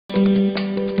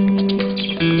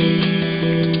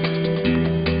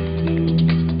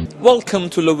Welcome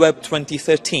to LeWeb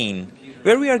 2013,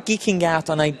 where we are geeking out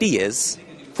on ideas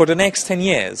for the next 10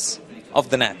 years of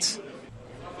the net.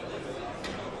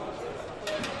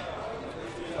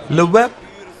 LeWeb,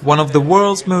 one of the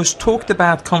world's most talked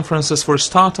about conferences for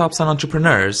startups and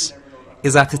entrepreneurs,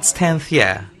 is at its 10th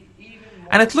year.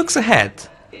 And it looks ahead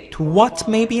to what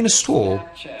may be in store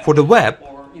for the web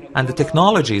and the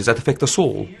technologies that affect us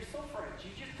all.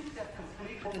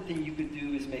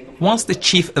 Once the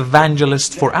chief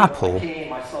evangelist for Apple,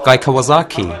 Guy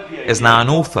Kawasaki, is now an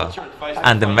author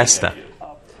and investor.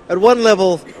 At one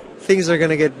level, things are going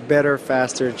to get better,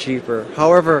 faster, cheaper.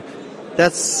 However,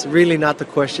 that's really not the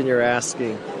question you're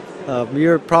asking.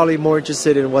 You're probably more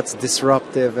interested in what's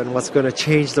disruptive and what's going to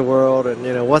change the world,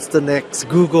 and what's the next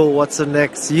Google, what's the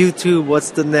next YouTube,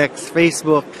 what's the next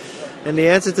Facebook. And the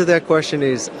answer to that question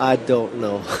is, I don't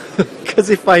know. Because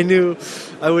if I knew,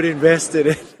 I would invest in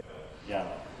it. Yeah,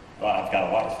 well, I've got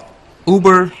a wife.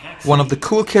 Uber, one of the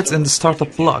cool kids in the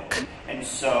startup block,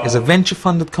 is a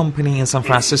venture-funded company in San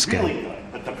Francisco.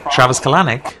 Travis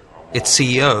Kalanick, its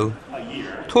CEO,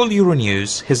 told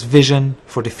Euronews his vision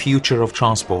for the future of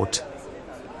transport.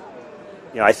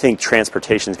 I think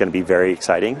transportation is going to be very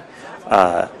exciting.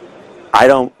 I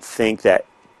don't think that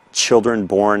children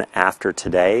born after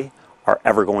today are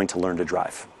ever going to learn to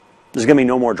drive. There's going to be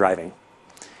no more driving.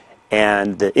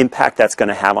 And the impact that's going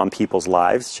to have on people's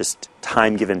lives, just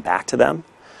time given back to them,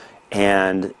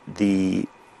 and the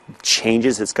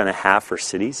changes it's going to have for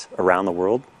cities around the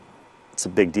world, it's a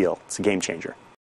big deal. It's a game changer.